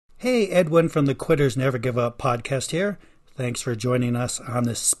Hey, Edwin from the Quitters Never Give Up podcast here. Thanks for joining us on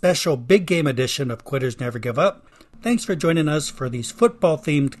this special big game edition of Quitters Never Give Up. Thanks for joining us for these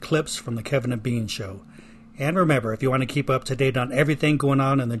football-themed clips from the Kevin and Bean Show. And remember, if you want to keep up to date on everything going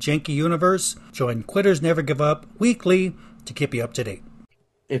on in the janky universe, join Quitters Never Give Up weekly to keep you up to date.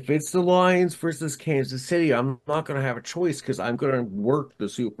 If it's the Lions versus Kansas City, I'm not going to have a choice because I'm going to work the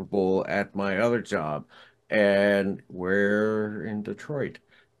Super Bowl at my other job. And we're in Detroit.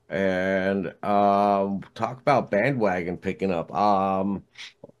 And talk about bandwagon picking up. So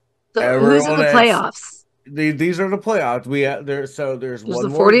who's in the playoffs? These are the playoffs. There's one the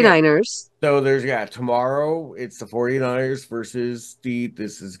more 49ers. So tomorrow it's the 49ers versus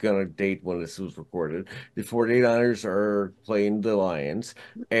this is gonna date when this was recorded. The 49ers are playing the Lions,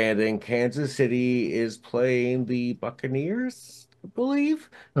 and then Kansas City is playing the Buccaneers, I believe.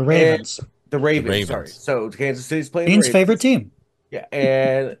 The Ravens. The Ravens. Sorry. So Kansas City's playing Bean's the Ravens. favorite team. Yeah,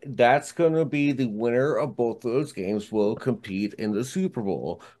 and that's going to be the winner of both of those games will compete in the Super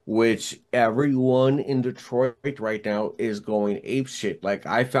Bowl, which everyone in Detroit right now is going apeshit. Like,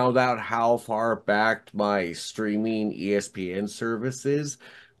 I found out how far back my streaming ESPN service is,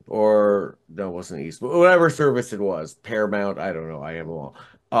 or no, it wasn't ESPN, whatever service it was, Paramount, I don't know, I have them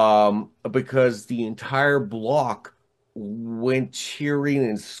all. Because the entire block went cheering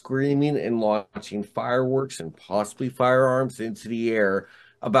and screaming and launching fireworks and possibly firearms into the air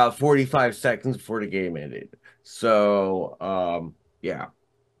about 45 seconds before the game ended. So, yeah.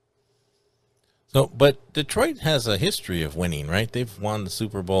 So, but Detroit has a history of winning, right? They've won the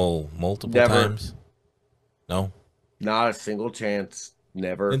Super Bowl multiple times. No? Not a single chance.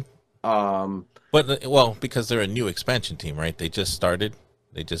 Never. But because they're a new expansion team, right? They just started.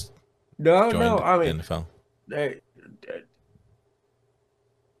 They just joined the NFL.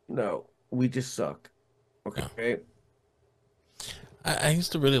 No, we just suck. Okay. No. I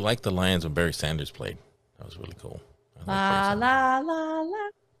used to really like the Lions when Barry Sanders played. That was really cool. La la la la.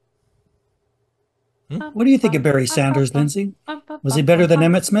 What do you think of Barry Sanders, Lindsay? Was he better than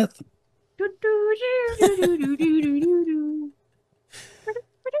Emmitt Smith?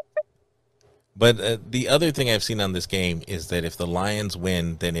 But the other thing I've seen on this game is that if the Lions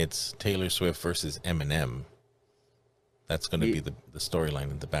win, then it's Taylor Swift versus Eminem. That's going to be the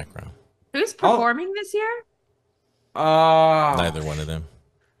storyline in the background. Who's performing this year? Neither one of them.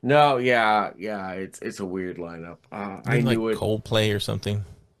 No, yeah, it's a weird lineup. I knew it. Coldplay or something.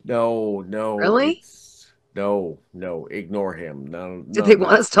 No. Really? No. Ignore him. No. Did they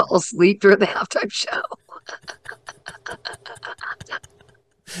want us to all sleep during the halftime show?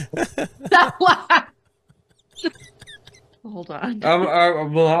 That laugh. Hold on.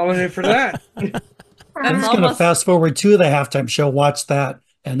 I'm allowing it for that. I'm just going to fast forward to the halftime show, watch that,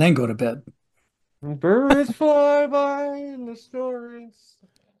 and then go to bed. Birds fly by in the stories.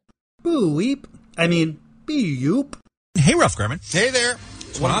 Boo-weep. Be-yoop. Hey, Ralph Garman. Hey there.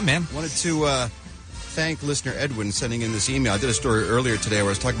 What's going on, man? Wanted to thank listener Edwin sending in this email. I did a story earlier today where I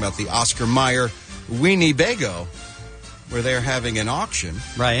was talking about the Oscar Mayer Winnebago, where they're having an auction.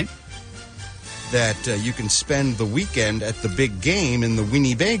 Right. That you can spend the weekend at the big game in the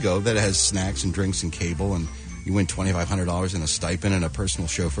Winnebago that has snacks and drinks and cable, and you win $2,500 in a stipend and a personal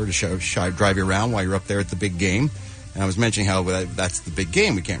chauffeur to drive you around while you're up there at the big game. And I was mentioning how that's the big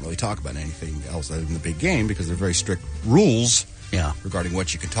game. We can't really talk about anything else other than the big game because there are very strict rules regarding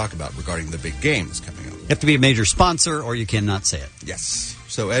what you can talk about regarding the big game that's coming up. You have to be a major sponsor or you cannot say it. Yes.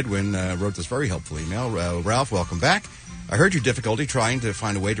 So Edwin wrote this very helpful email. Ralph, welcome back. I heard your difficulty trying to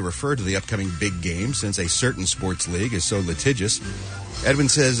find a way to refer to the upcoming big game since a certain sports league is so litigious. Edwin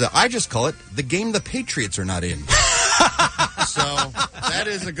says, I just call it the game the Patriots are not in. So that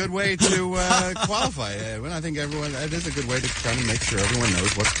is a good way to qualify, Edwin. I think that is a good way to kind of make sure everyone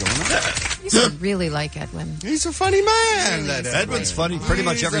knows what's going on. You used to really like Edwin. He's a funny man. Really Edwin's funny pretty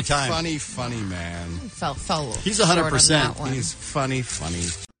much every time. He's a funny man. He fell He's 100%. He's funny.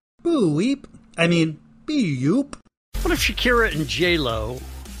 Boo-weep. Be-yoop. What if Shakira and J-Lo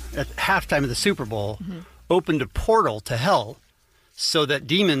at halftime of the Super Bowl opened a portal to hell so that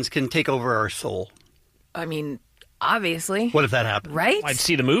demons can take over our soul? Obviously. What if that happened? Right? I'd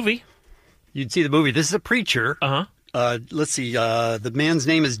see the movie. You'd see the movie. This is a preacher. Let's see. The man's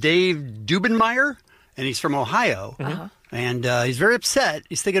name is Dave Dubenmeyer, and he's from Ohio. And he's very upset.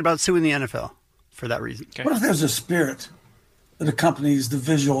 He's thinking about suing the NFL for that reason. Okay. What if there's a spirit that accompanies the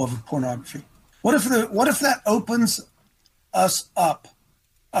visual of pornography? What if that opens us up?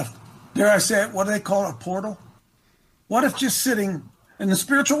 Dare I say it? What do they call it? A portal? What if just sitting in the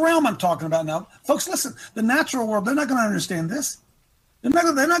spiritual realm I'm talking about now? Folks, listen, the natural world, they're not going to understand this. They're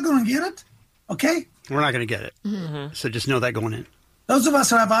not going to get it. Okay? We're not going to get it. So just know that going in. Those of us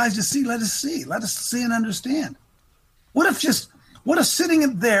who have eyes to see, let us see. Let us see and understand. What if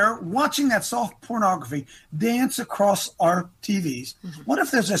sitting there watching that soft pornography dance across our TVs? What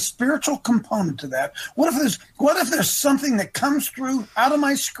if there's a spiritual component to that? What if there's something that comes through out of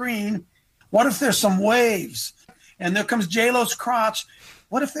my screen? What if there's some waves and there comes J-Lo's crotch?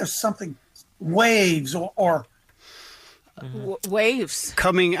 What if there's something, waves or waves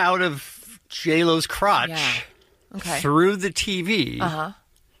coming out of J-Lo's crotch through the TV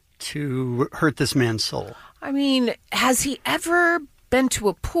to hurt this man's soul? I mean, has he ever been to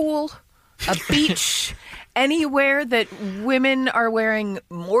a pool, a beach, anywhere that women are wearing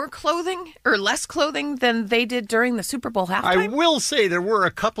more clothing or less clothing than they did during the Super Bowl halftime? I will say there were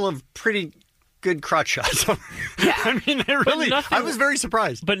a couple of pretty good crotch shots. I mean, I was very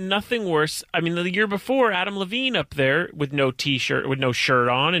surprised. But nothing worse. I mean, the year before, Adam Levine up there with no T-shirt, with no shirt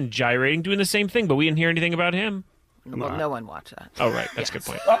on and gyrating, doing the same thing, but we didn't hear anything about him. Well, no one watched that. Oh, right. That's a good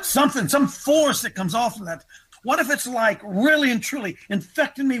point. Some force that comes off of that. What if it's like really and truly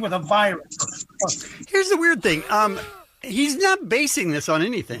infecting me with a virus? Here's the weird thing. He's not basing this on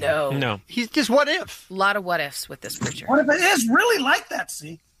anything. No. He's just what if. A lot of what ifs with this preacher. What if it is really like that,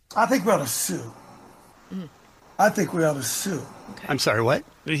 see? I think we ought to sue. I think we ought to sue. Okay. I'm sorry, what?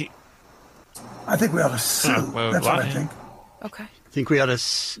 I think we ought to sue. That's what I think. Okay. I think we ought to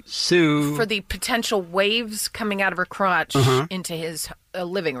sue. For the potential waves coming out of her crotch into his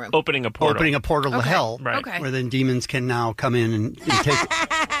living room. Opening a portal. To hell. Right. Okay. Where then demons can now come in and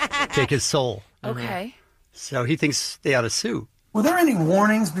take his soul. Okay. So he thinks they ought to sue. Were there any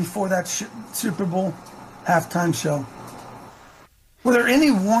warnings before that Super Bowl halftime show? Were there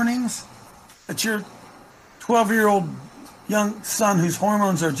any warnings that your 12-year-old young son whose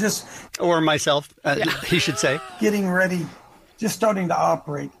hormones are just... Or myself, he should say. Getting ready, just starting to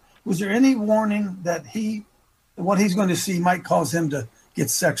operate. Was there any warning that what he's going to see might cause him to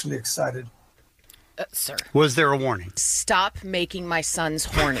get sexually excited? Sir. Was there a warning? Stop making my sons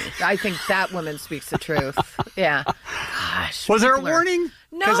horny. I think that woman speaks the truth. Yeah. Gosh. Was there a warning?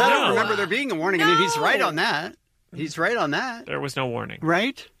 No. Because I don't remember there being a warning. I mean, he's right on that. He's right on that. There was no warning.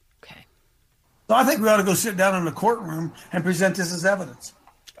 Right? Okay. So I think we ought to go sit down in the courtroom and present this as evidence.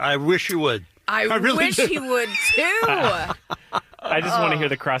 I wish you would. I really wish he would, too. I just want to hear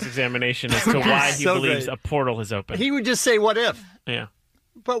the cross-examination as to why he believes a portal is open. He would just say, what if? Yeah.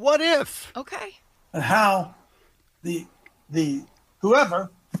 But what if? Okay. And how the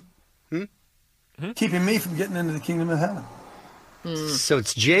whoever keeping me from getting into the kingdom of heaven. So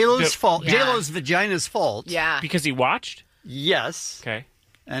it's J-Lo's fault. Yeah. J-Lo's vagina's fault. Yeah. Because he watched? Yes. Okay.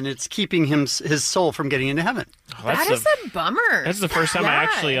 And it's keeping his soul from getting into heaven. Oh, that is a bummer. That's the first time I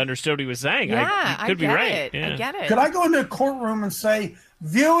actually understood what he was saying. Yeah, I could be right. I get it. Could I go into a courtroom and say,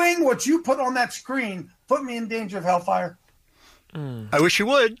 viewing what you put on that screen put me in danger of hellfire? I wish you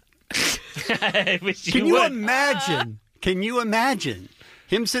would. I wish you Can would. you imagine? Can you imagine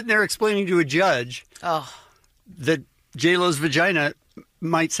him sitting there explaining to a judge that J-Lo's vagina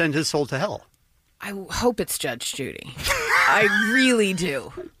might send his soul to hell? I hope it's Judge Judy. I really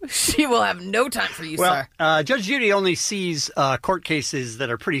do. She will have no time for you, sir. Judge Judy only sees court cases that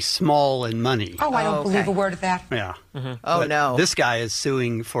are pretty small in money. Oh, I don't believe a word of that. Yeah. Oh, But no. This guy is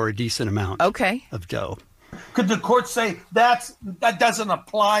suing for a decent amount of dough. Could the court say that doesn't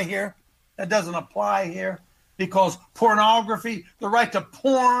apply here? That doesn't apply here because pornography, the right to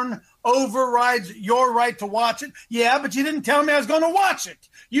porn overrides your right to watch it. Yeah, but you didn't tell me I was going to watch it.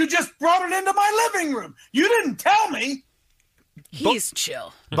 You just brought it into my living room. You didn't tell me. He's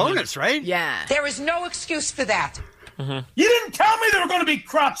chill. Bonus, right? Yeah. There is no excuse for that. You didn't tell me there were going to be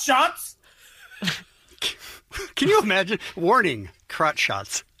crotch shots. Can you imagine? Warning, crotch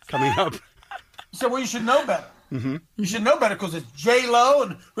shots coming up. So, well, you should know better. You should know better because it's J-Lo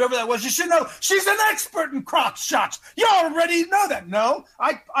and whoever that was. You should know she's an expert in crotch shots. You already know that. No,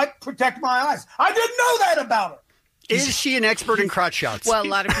 I protect my eyes. I didn't know that about her. Is she an expert in crotch shots? Well, a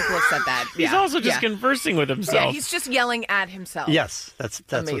lot of people have said that. He's also just conversing with himself. Yeah, he's just yelling at himself. Yes, that's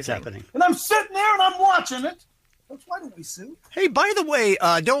Amazing. what's happening. And I'm sitting there and I'm watching it. Why don't we sue? Hey, by the way,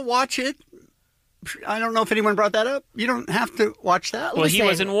 don't watch it. I don't know if anyone brought that up. You don't have to watch that. Well, he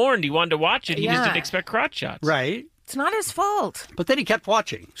wasn't warned. He wanted to watch it. He just Yeah. didn't expect crotch shots. Right. It's not his fault. But then he kept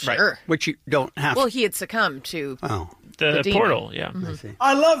watching. Sure. Which you don't have Well, to. he had succumbed to The demon. portal, yeah. I see.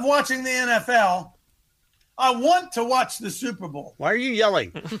 I love watching the NFL. I want to watch the Super Bowl. Why are you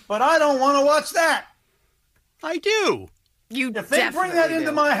yelling? But I don't want to watch that. I do. You If they bring that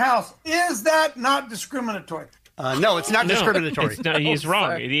into my house, is that not discriminatory? No, it's not No, discriminatory. it's not- he's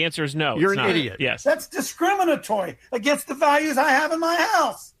wrong. The answer is no. You're it's an not. idiot. Yes. That's discriminatory against the values I have in my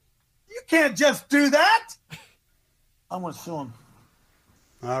house. You can't just do that. I'm going to sue him.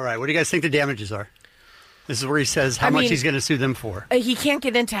 All right. What do you guys think the damages are? This is where he says how much he's going to sue them for. He can't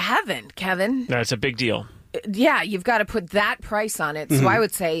get into heaven, Kevin. That's a big deal. Yeah, you've got to put that price on it. So I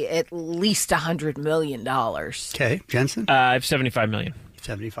would say at least $100 million. Okay, Jensen? I have $75 million.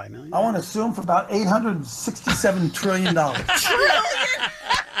 $75 million? I want to sue him for about $867 trillion.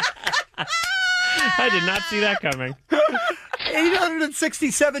 I did not see that coming.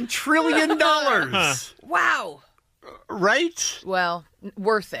 $867 trillion. Wow. Right? Well,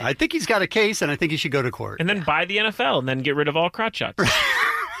 worth it. I think he's got a case, and I think he should go to court. And then buy the NFL and then get rid of all crotch shots.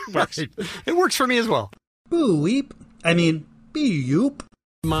 Works. It works for me as well. Boo-weep. I mean, be-yoop.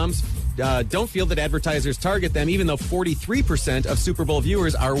 Moms don't feel that advertisers target them, even though 43% of Super Bowl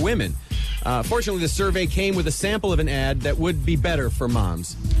viewers are women. Fortunately, the survey came with a sample of an ad that would be better for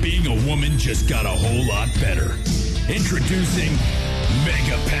moms. Being a woman just got a whole lot better. Introducing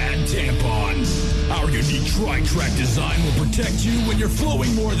Mega Pad Tampon. Our unique tri-track design will protect you when you're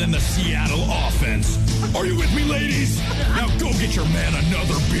flowing more than the Seattle offense. Are you with me, ladies? Now go get your man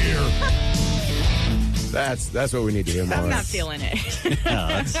another beer. That's what we need to hear more. I'm not feeling it. Yeah,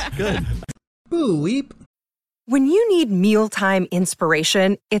 that's good. Boo-weep. When you need mealtime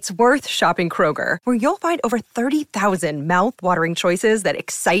inspiration, it's worth shopping Kroger, where you'll find over 30,000 mouth-watering choices that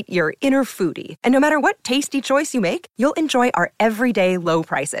excite your inner foodie. And no matter what tasty choice you make, you'll enjoy our everyday low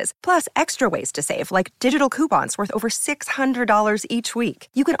prices, plus extra ways to save, like digital coupons worth over $600 each week.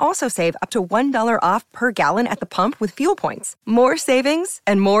 You can also save up to $1 off per gallon at the pump with fuel points. More savings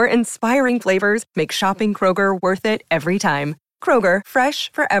and more inspiring flavors make shopping Kroger worth it every time. Kroger,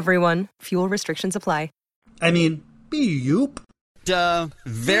 fresh for everyone. Fuel restrictions apply. I mean, be-yoop.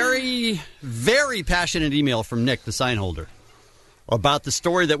 Very, very passionate email from Nick, the sign holder, about the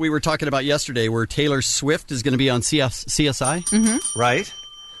story that we were talking about yesterday where Taylor Swift is going to be on CSI. Mm-hmm. Right?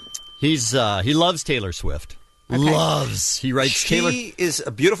 He loves Taylor Swift. Okay. Loves. He writes Taylor. She is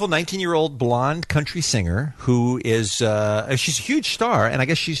a beautiful 19-year-old blonde country singer who is, she's a huge star, and I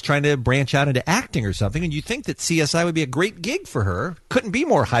guess she's trying to branch out into acting or something, and you think that CSI would be a great gig for her. Couldn't be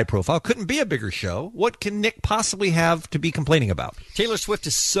more high profile, couldn't be a bigger show. What can Nick possibly have to be complaining about? Taylor Swift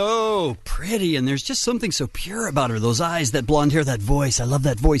is so pretty, and there's just something so pure about her. Those eyes, that blonde hair, that voice. I love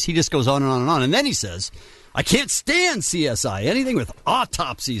that voice. He just goes on and on and on. And then he says, I can't stand CSI. Anything with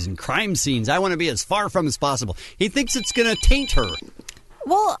autopsies and crime scenes, I want to be as far from as possible. He thinks it's going to taint her.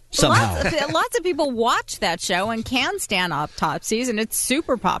 Well, somehow. lots of people watch that show and can stand autopsies, and it's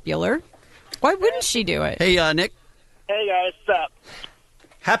super popular. Why wouldn't she do it? Hey, Nick. Hey, guys. What's up?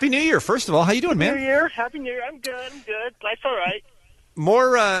 Happy New Year, first of all. How you doing, man? New Year. Happy New Year. I'm good. Life's all right.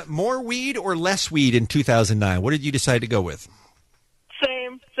 More weed or less weed in 2009? What did you decide to go with?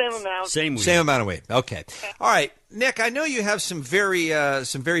 Same amount. Same amount of weight. Okay. All right, Nick. I know you have some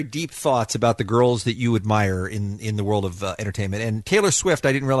very deep thoughts about the girls that you admire in the world of entertainment, and Taylor Swift,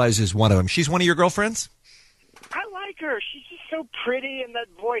 I didn't realize, is one of them. She's one of your girlfriends? I like her. She's just so pretty, and that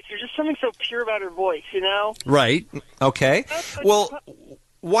voice. There's just something so pure about her voice, you know? Right. Okay. Well,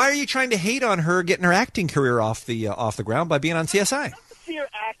 why are you trying to hate on her getting her acting career off the ground by being on CSI? See her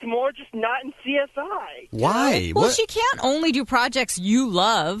act more, just not in CSI. Why? Well, she can't only do projects you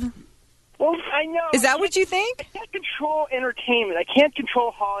love. Well, I know. Is that what you think? I can't control entertainment. I can't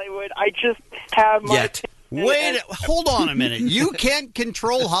control Hollywood. I just have my... Hold on a minute. You can't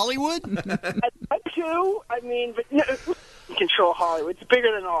control Hollywood? I do. I mean, but no, control Hollywood. It's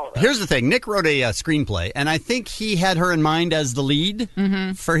bigger than all of us. Here's the thing. Nick wrote a screenplay, and I think he had her in mind as the lead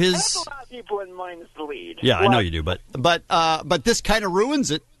for his... That's a lot of people in mind as the lead. Yeah, I know you do, but this kind of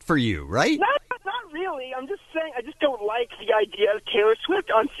ruins it for you, right? Not really. I'm just saying I just don't like the idea of Taylor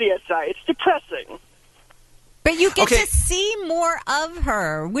Swift on CSI. It's depressing. But you get to see more of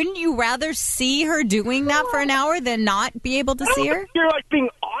her. Wouldn't you rather see her doing that for an hour than not be able to see her? You're like being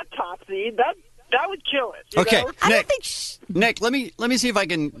autopsied. That would kill it. Okay, know? I don't think Nick, let me see if I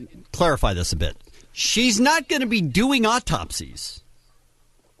can clarify this a bit. She's not going to be doing autopsies.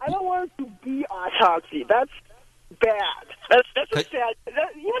 I don't want her to be autopsy. That's bad. That's a sad.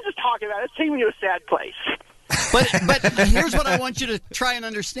 You were just talking about it. It's taking me to a sad place. But here's what I want you to try and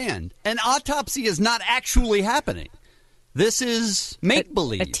understand. An autopsy is not actually happening. This is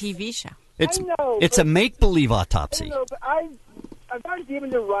make-believe. A TV show. It's a make-believe autopsy. I know, but I've already given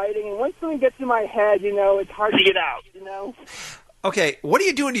to writing, and once something gets in my head, it's hard to get out, Okay, what are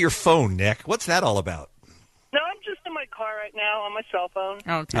you doing to your phone, Nick? What's that all about? No, I'm just in my car right now on my cell phone.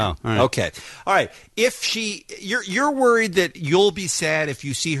 Okay. Oh, all right. Okay. All right. If you're worried that you'll be sad if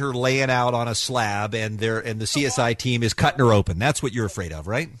you see her laying out on a slab and the CSI team is cutting her open. That's what you're afraid of,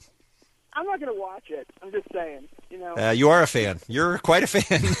 right? I'm not going to watch it. I'm just saying, You are a fan. You're quite a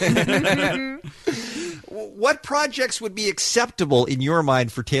fan. what projects would be acceptable in your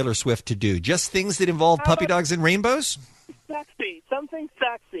mind for Taylor Swift to do? Just things that involve puppy dogs and rainbows? Sexy. Something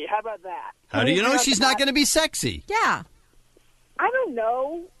sexy. How about that? How do you know she's not going to be sexy? Yeah. I don't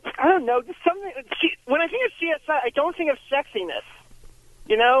know. Just something. When I think of CSI, I don't think of sexiness.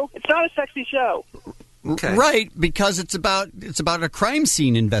 You know, it's not a sexy show. Okay. Right, because it's about a crime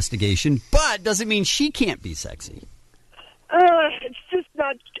scene investigation, but doesn't mean she can't be sexy. It's just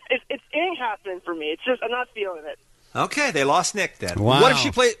not. It ain't happening for me. It's just I'm not feeling it. Okay, they lost Nick then. Wow.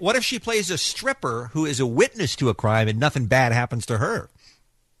 What if she plays a stripper who is a witness to a crime and nothing bad happens to her?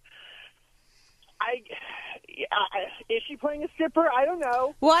 Is she playing a stripper? I don't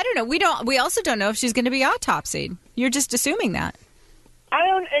know. Well, I don't know. We also don't know if she's going to be autopsied. You're just assuming that. I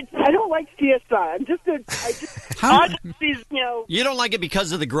don't like CSI. You don't like it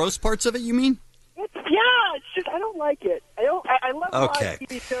because of the gross parts of it, you mean? It's just I don't like it. I love a lot Okay. of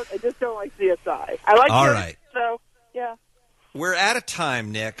TV shows. I just don't like CSI. I like All it, right. So yeah. We're out of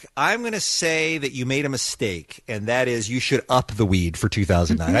time, Nick. I'm going to say that you made a mistake, and that is you should up the weed for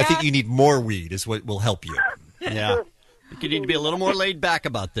 2009. I think you need more weed is what will help you. Yeah. You need to be a little more laid back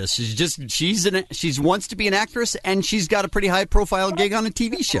about this. She's wants to be an actress, and she's got a pretty high profile gig on a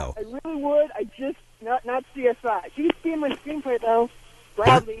TV show. I really would. I just not CSI. She could be in my screenplay though.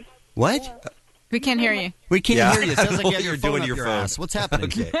 Gladly. What? We can't hear you. We can't hear you. It sounds like you have You're your phone doing up your your phone. ass. What's happening?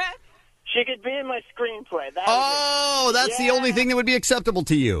 Okay. She could be in my screenplay. That's the only thing that would be acceptable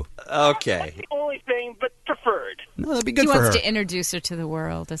to you. Okay. The only thing, but preferred. No, that'd be good He for her. wants to introduce her to the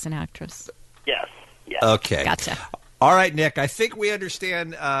world as an actress. Yes. Okay. Gotcha. All right, Nick, I think we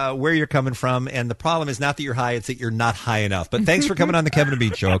understand where you're coming from, and the problem is not that you're high, it's that you're not high enough. But thanks for coming on the Kevin and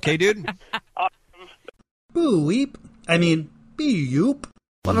Bean Show, okay, dude? Boo-weep. I mean, be-yoop.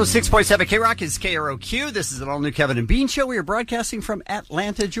 106.7 K-Rock is KROQ. This is an all-new Kevin and Bean Show. We are broadcasting from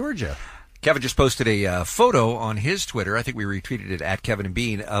Atlanta, Georgia. Kevin just posted a photo on his Twitter. I think we retweeted it at Kevin and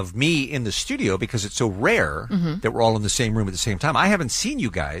Bean of me in the studio because it's so rare that we're all in the same room at the same time. I haven't seen you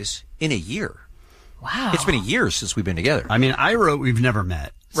guys in a year. Wow. It's been a year since we've been together. I mean, I wrote we've never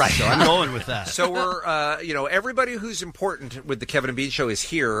met. Right. So I'm going with that. So we're, everybody who's important with the Kevin and Bean Show is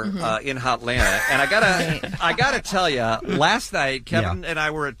here in Hotlanta, and I gotta tell you, last night Kevin and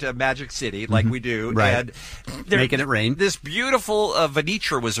I were at Magic City, like we do, Right. and Making it rain. This beautiful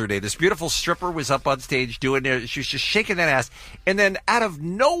Venitra was her name. This beautiful stripper was up on stage doing it. She was just shaking that ass, and then out of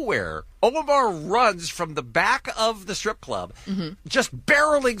nowhere, Omar runs from the back of the strip club, just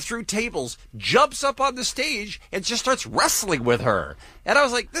barreling through tables, jumps up on the stage, and just starts wrestling with her. And I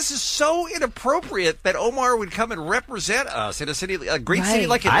was like, this is so inappropriate that Omar would come and represent us in a city, a great city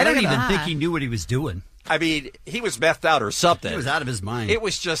like Atlanta. I don't even think he knew what he was doing. I mean, he was methed out or something. He was out of his mind. It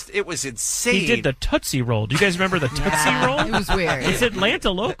was insane. He did the Tootsie Roll. Do you guys remember the Tootsie Roll? It was weird. It's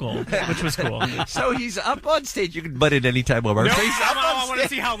Atlanta local, which was cool. So he's up on stage. You can butt in anytime, Omar. No, So he's up on I want to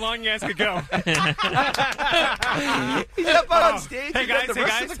stage. see how long you guys could go. He's up on stage. Hey and guys, the hey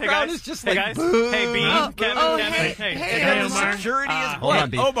rest guys, of the hey crowd guys, is just hey like, guys, boo. hey Bean, Kevin, Kevin, hey, And Omar. security is hold on,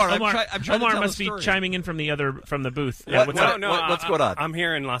 Bean. Omar, I'm Omar, trying to Omar tell must a be story. chiming in from the booth. What's going on? I'm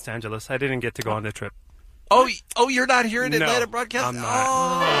here in Los Angeles. I didn't get to go on the trip. Oh, you're not here in No, Atlanta broadcast? I'm not.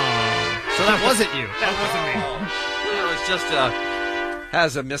 Oh. So that wasn't you. That It was just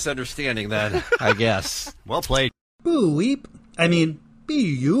has a misunderstanding then, I guess. Well played. Boo-weep. I mean,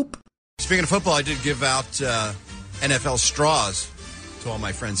 be-yoop. Speaking of football, I did give out NFL straws to all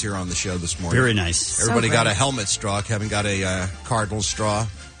my friends here on the show this morning. Very nice. Everybody So got a great. helmet straw. Kevin got a Cardinals straw.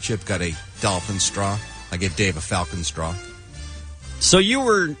 Chip got a Dolphin straw. I gave Dave a Falcon straw. So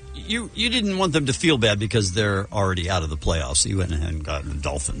you didn't want them to feel bad because they're already out of the playoffs. So you went ahead and got the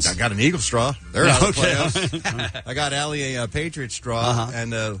Dolphins. I got an Eagle straw. They're out of the Okay. playoffs. I got Allie a Patriot straw,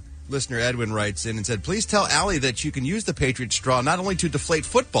 and listener Edwin writes in and said, please tell Allie that you can use the Patriot straw not only to deflate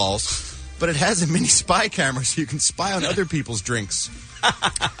footballs, but it has a mini spy camera so you can spy on other people's drinks.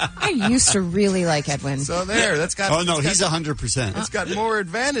 I used to really like Edwin. So there, that's got... Oh, no, he's 100%. It's got more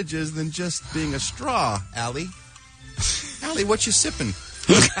advantages than just being a straw, Allie. Allie, what you sipping?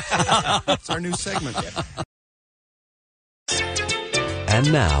 It's our new segment.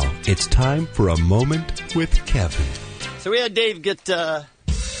 And now it's time for a moment with Kevin. So we had Dave get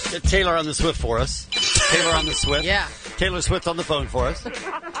Taylor on the Swift for us. Taylor on the Swift. Yeah. Taylor Swift on the phone for us.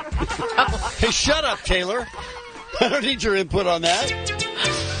 Hey, shut up, Taylor. I don't need your input on that.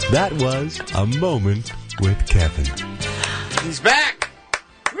 That was a moment with Kevin. He's back.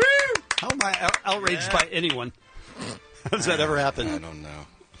 Woo! How am I outraged by anyone? How does that ever happen? I don't know.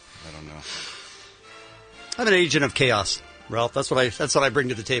 I'm an agent of chaos, Ralph. That's what I bring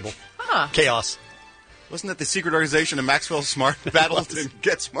to the table. Huh. Chaos. Wasn't that the secret organization of Maxwell Smart battled and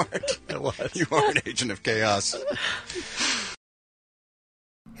Get Smart? It was. You are an agent of chaos.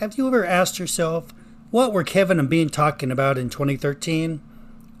 Have you ever asked yourself, what were Kevin and Bean talking about in 2013?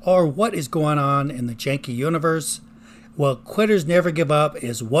 Or what is going on in the janky universe? Well, Quitters Never Give Up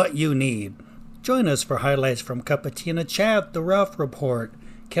is what you need. Join us for highlights from Cupatina Chat, The Ralph Report,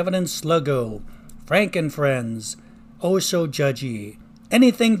 Kevin and Sluggo, Frank and Friends, Osho Judgy,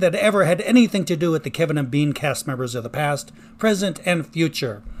 anything that ever had anything to do with the Kevin and Bean cast members of the past, present, and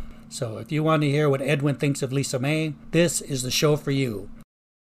future. So if you want to hear what Edwin thinks of Lisa May, this is the show for you.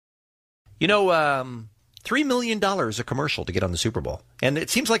 You know, $3 million a commercial to get on the Super Bowl. And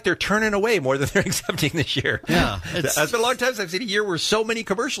it seems like they're turning away more than they're accepting this year. Yeah. It's been a long time since I've seen a year where so many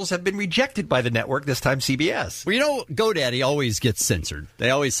commercials have been rejected by the network, this time CBS. Well, you know, GoDaddy always gets censored.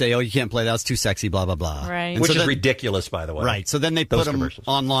 They always say, oh, you can't play that, it's too sexy, blah, blah, blah. Right. Which is ridiculous, by the way. Right. So then they put them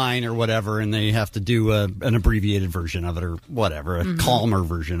online or whatever, and they have to do an abbreviated version of it or whatever, a calmer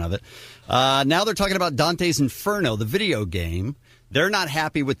version of it. Now they're talking about Dante's Inferno, the video game. They're not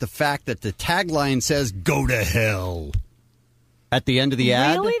happy with the fact that the tagline says, go to hell. At the end of the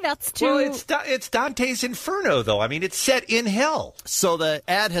ad. Really? That's too... Well, it's Dante's Inferno, though. I mean, it's set in hell. So the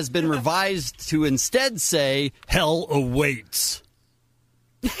ad has been revised to instead say, hell awaits.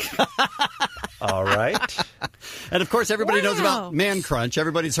 All right. And, of course, everybody knows about Man Crunch.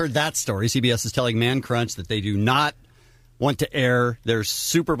 Everybody's heard that story. CBS is telling Man Crunch that they do not want to air their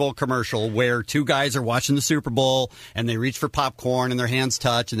Super Bowl commercial where two guys are watching the Super Bowl and they reach for popcorn and their hands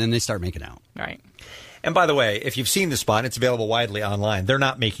touch and then they start making out. Right. And by the way, if you've seen the spot, it's available widely online. They're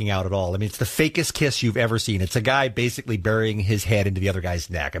not making out at all. I mean, it's the fakest kiss you've ever seen. It's a guy basically burying his head into the other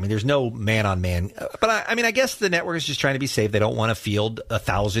guy's neck. I mean, there's no man-on-man. But, I guess the network is just trying to be safe. They don't want to field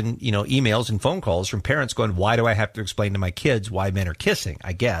 1,000, emails and phone calls from parents going, why do I have to explain to my kids why men are kissing,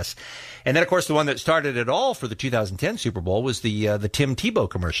 I guess. And then, of course, the one that started it all for the 2010 Super Bowl was the Tim Tebow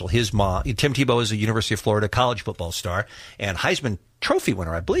commercial. His mom, Tim Tebow is a University of Florida college football star and Heisman Trophy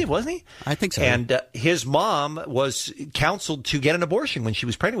winner, I believe, wasn't he? I think so. And his mom was counseled to get an abortion when she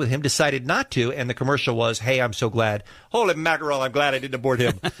was pregnant with him, decided not to, and the commercial was, hey, I'm so glad. Holy mackerel, I'm glad I didn't abort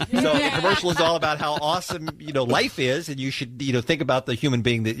him. So the commercial is all about how awesome, life is, and you should, think about the human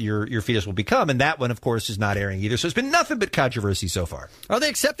being that your fetus will become. And that one, of course, is not airing either. So it's been nothing but controversy so far. Are they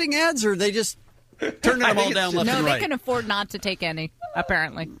accepting ads, or are they just turning them all down left and right? No, they can afford not to take any,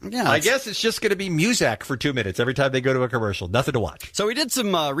 apparently. Yeah, I guess it's just going to be Muzak for 2 minutes every time they go to a commercial. Nothing to watch. So we did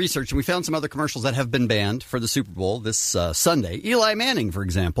some research, and we found some other commercials that have been banned for the Super Bowl this Sunday. Eli Manning, for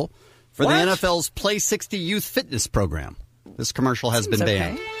example, for the NFL's Play 60 Youth Fitness Program. This commercial has been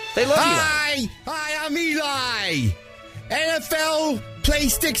banned. They love Eli. Hi, I'm Eli. NFL Play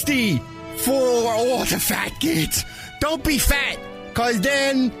 60 for all the fat kids. Don't be fat, because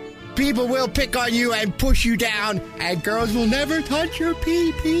then people will pick on you and push you down, and girls will never touch your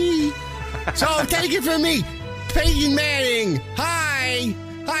pee-pee. So take it from me, Peyton Manning. Hi,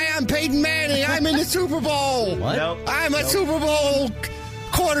 I'm Peyton Manning. I'm in the Super Bowl. What? Nope. I'm a Super Bowl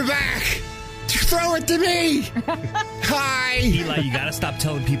quarterback. Throw it to me. Hi. Eli, you gotta stop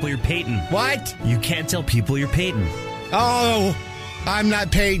telling people you're Peyton. What? You can't tell people you're Peyton. Oh, I'm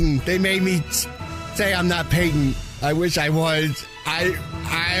not Peyton. They made me say I'm not Peyton. I wish I was. I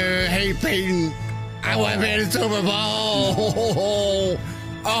hate Peyton. I want to be in the Super Bowl.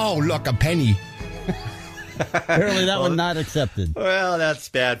 Oh, look, a penny. Apparently that one not accepted. Well, that's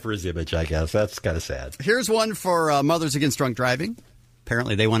bad for his image, I guess. That's kind of sad. Here's one for Mothers Against Drunk Driving.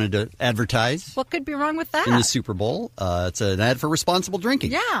 Apparently they wanted to advertise What could be wrong with that? in the Super Bowl. It's an ad for responsible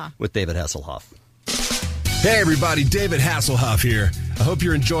drinking. Yeah. With David Hasselhoff. Hey, everybody, David Hasselhoff here. I hoff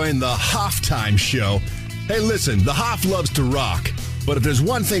you're enjoying the Hoff Time Show. Hey, listen, the Hoff loves to rock. But if there's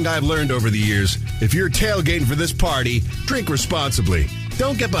one thing I've learned over the years, if you're tailgating for this party, drink responsibly.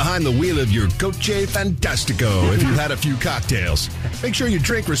 Don't get behind the wheel of your Coche Fantastico if you've had a few cocktails. Make sure you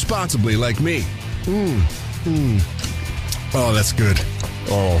drink responsibly like me. Oh, that's good.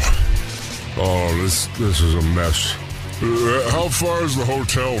 Oh, this is a mess. How far is the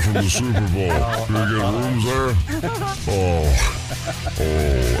hotel from the Super Bowl? Do you get rooms there?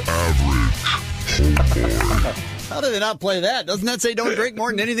 Average. Oh, boy. How do they not play that? Doesn't that say don't drink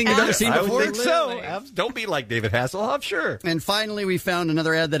more than anything you've ever seen before? I would think so. Don't be like David Hasselhoff, sure. And finally, we found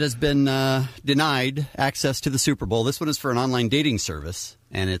another ad that has been denied access to the Super Bowl. This one is for an online dating service,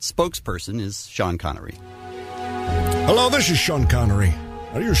 and its spokesperson is Sean Connery. Hello, this is Sean Connery.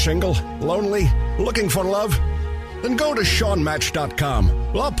 Are you single, lonely, looking for love? Then go to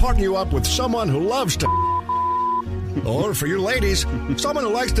SeanMatch.com. Well, I'll partner you up with someone who loves to or for you ladies, someone who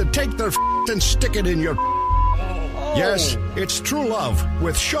likes to take their and stick it in your Yes, it's true love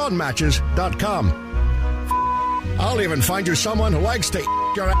with SeanMatches.com. I'll even find you someone who likes to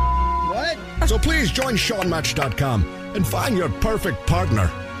your What? So please join SeanMatch.com and find your perfect partner.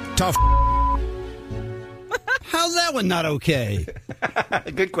 Tough. How's that one not okay?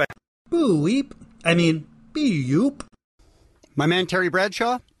 Good question. Boo-weep. I mean, be-yoop. My man Terry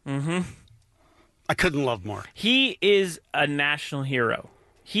Bradshaw? Mm-hmm. I couldn't love more. He is a national hero.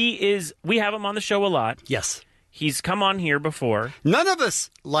 We have him on the show a lot. Yes. He's come on here before. None of us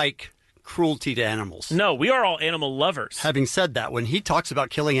like cruelty to animals. No, we are all animal lovers. Having said that, when he talks about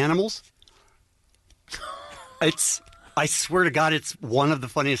killing animals, I swear to God, it's one of the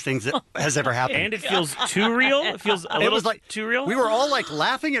funniest things that has ever happened. And it feels too real. It feels a little too real. We were all like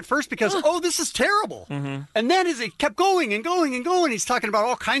laughing at first because, this is terrible. Mm-hmm. And then as it kept going and going and going, he's talking about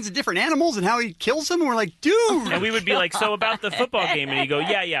all kinds of different animals and how he kills them. And we're like, dude. And we would be like, so about the football game. And he'd go,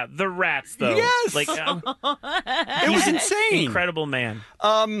 yeah, the rats, though. Yes. Like, it was insane. Incredible man.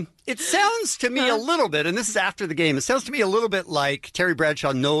 It sounds to me a little bit, and this is after the game, it sounds to me a little bit like Terry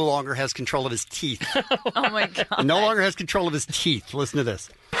Bradshaw no longer has control of his teeth. Oh, my God. No longer has control of his teeth. Listen to this.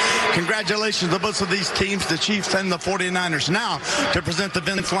 Congratulations to both of these teams, the Chiefs and the 49ers. Now to present the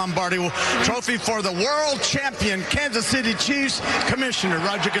Vince Lombardi Trophy for the world champion Kansas City Chiefs, Commissioner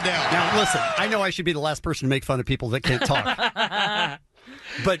Roger Goodell. Now, listen, I know I should be the last person to make fun of people that can't talk.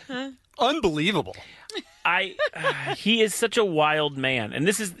 But unbelievable. He is such a wild man. And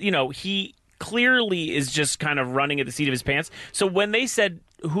this is, he clearly is just kind of running at the seat of his pants. So when they said,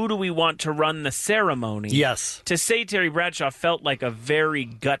 who do we want to run the ceremony? Yes. To say Terry Bradshaw felt like a very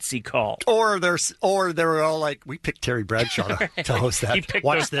gutsy call. Or they were all like, we picked Terry Bradshaw to host that.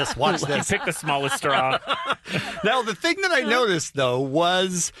 Watch this. He picked the smallest straw. Now, the thing that I noticed, though,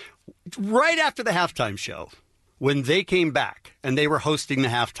 was right after the halftime show, when they came back and they were hosting the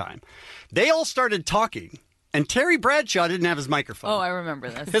halftime, they all started talking. And Terry Bradshaw didn't have his microphone. Oh, I remember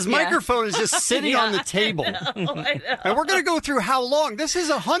this. His microphone is just sitting on the table. I know. And we're going to go through how long. This is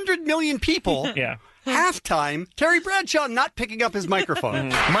 100 million people. Yeah. Halftime, Terry Bradshaw not picking up his microphone.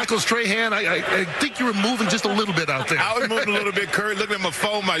 Michael Strahan, I think you were moving just a little bit out there. I was moving a little bit, Kurt. Looking at my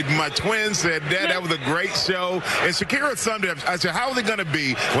phone, my twins said, Dad, that was a great show. And Shakira Sunday, I said, how are they going to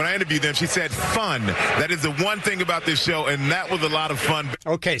be when I interviewed them? She said, fun. That is the one thing about this show, and that was a lot of fun.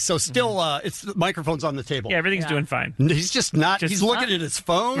 Okay, so still, it's the microphone's on the table. Yeah, everything's doing fine. He's just not. He's looking at his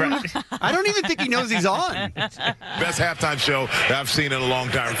phone. Right. I don't even think he knows he's on. Best halftime show that I've seen in a long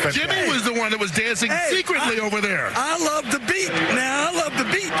time. Jimmy was the one that was dancing secretly over there. I love the beat. Now, I love the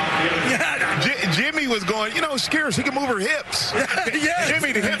beat. Yeah. Jimmy was going, Shakira, she can move her hips. Yes.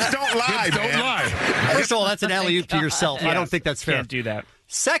 Jimmy, the hips don't lie, Hips man. don't lie. First of all, that's an alley-oop to yourself. I don't think that's fair. Can't do that.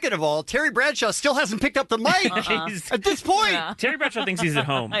 Second of all, Terry Bradshaw still hasn't picked up the mic at this point. Yeah. Terry Bradshaw thinks he's at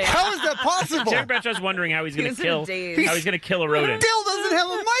home. How is that possible? Terry Bradshaw's wondering how he's going to kill a rodent. Still doesn't have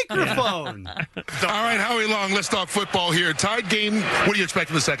a microphone. All right, Howie Long, let's talk football here. Tied game. What do you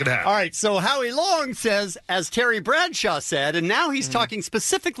expect in the second half? All right, so Howie Long says, as Terry Bradshaw said, and now he's talking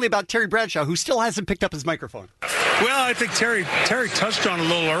specifically about Terry Bradshaw, who still hasn't picked up his microphone. Well, I think Terry touched on it a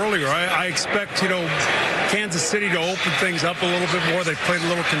little earlier. I expect, Kansas City to open things up a little bit more. They played a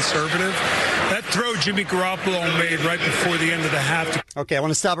little conservative. That throw Jimmy Garoppolo made right before the end of the half. Okay, I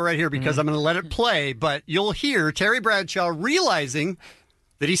want to stop it right here because I'm going to let it play, but you'll hear Terry Bradshaw realizing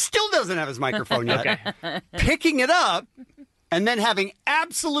that he still doesn't have his microphone yet, picking it up, and then having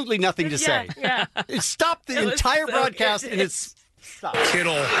absolutely nothing to say. Yeah. It stopped the entire broadcast, and it's...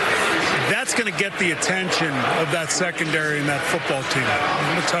 Kittle, that's going to get the attention of that secondary and that football team.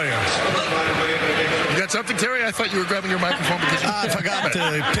 I'm going to tell you. You got something, Terry? I thought you were grabbing your microphone because I forgot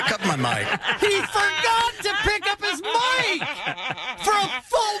to pick up my mic. He forgot to pick up his mic for a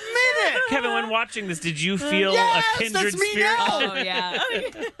full minute. Kevin, when watching this, did you feel yes, a kindred that's me spirit? Now. Oh, yeah.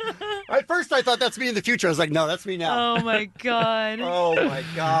 At first, I thought that's me in the future. I was like, no, that's me now. Oh, my God. Oh, my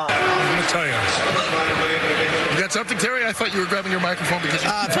God. I'm going to tell you. You got something, Terry? I thought you were grabbing your microphone because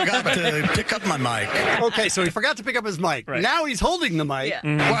I forgot to pick up my mic. Okay, so he forgot to pick up his mic. Right. Now he's holding the mic. Yeah.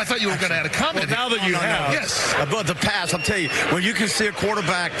 Well, I thought you were going to add a comment. Well, now that you have. Yes. But the pass, I'll tell you, when you can see a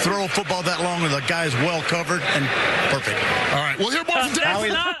quarterback throw a football that long and the guy's well covered and perfect. All right, we'll hear more from Terry.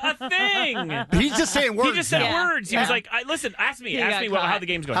 That's not a thing. He's just saying words. He just said now. words. He was like, listen, ask me how the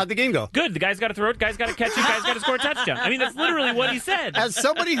game's going. How'd the game go? Good. The guy's got to throw it. Guy's got to catch it. Guy's got to score a touchdown. I mean, that's literally what he said. As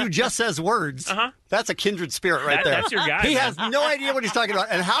somebody who just says words, that's a kindred spirit right there. That's your guy. He man. has no idea what he's talking about.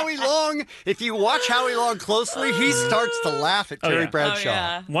 And Howie Long, if you watch Howie Long closely, he starts to laugh at Terry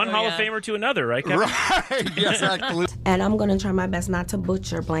Bradshaw. One Hall of Famer to another, right, Kevin? Right. Yes, absolutely. And I'm going to try my best not to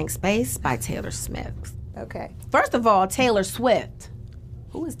butcher Blank Space by Taylor Smith. Okay. First of all, Taylor Swift.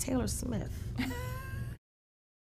 Who is Taylor Smith?